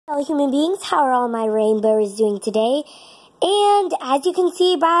fellow human beings, how are all my rainbows doing today? And as you can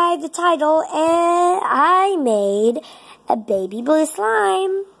see by the title, I made a baby blue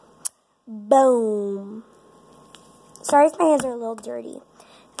slime. Boom. Sorry if my hands are a little dirty.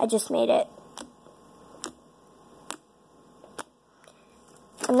 I just made it.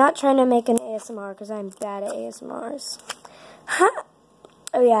 I'm not trying to make an ASMR because I'm bad at ASMRs. Huh.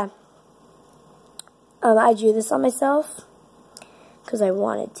 Oh yeah. I drew this on myself because I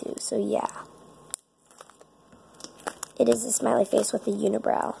wanted to, so yeah. It is a smiley face with a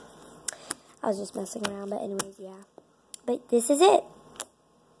unibrow. I was just messing around, but anyways, yeah. But this is it.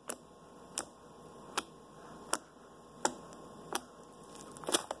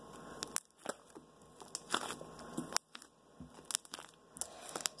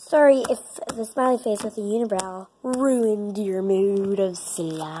 Sorry if the smiley face with the unibrow ruined your mood of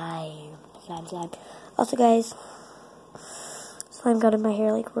slime. Slime. Also, guys, slime got in my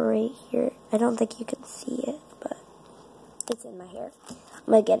hair, like, right here. I don't think you can see it, but it's in my hair. I'm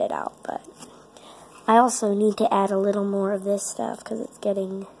gonna get it out, but I also need to add a little more of this stuff because it's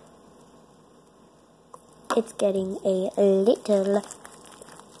getting a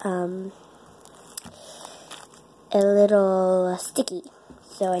little sticky.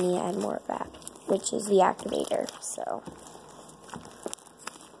 So I need to add more of that, which is the activator. So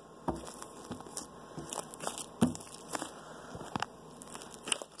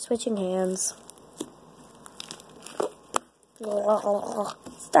switching hands.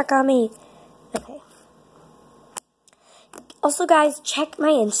 Stuck on me. Okay. Also, guys, check my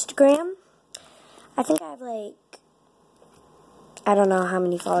Instagram. I think I have, like, I don't know how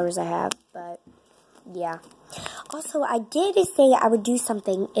many followers I have, but yeah. Also, I did say I would do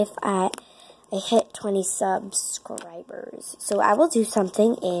something if I hit 20 subscribers. So I will do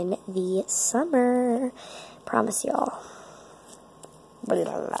something in the summer. Promise y'all.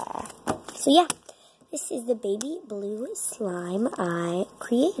 So yeah, this is the baby blue slime I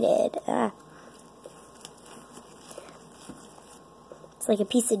created. It's like a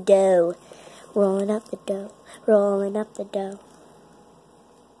piece of dough. Rolling up the dough. Rolling up the dough.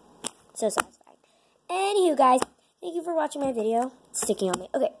 So satisfying. Anywho, guys, thank you for watching my video. It's sticking on me.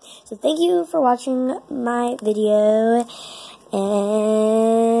 Okay, so thank you for watching my video,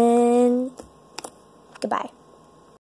 and goodbye.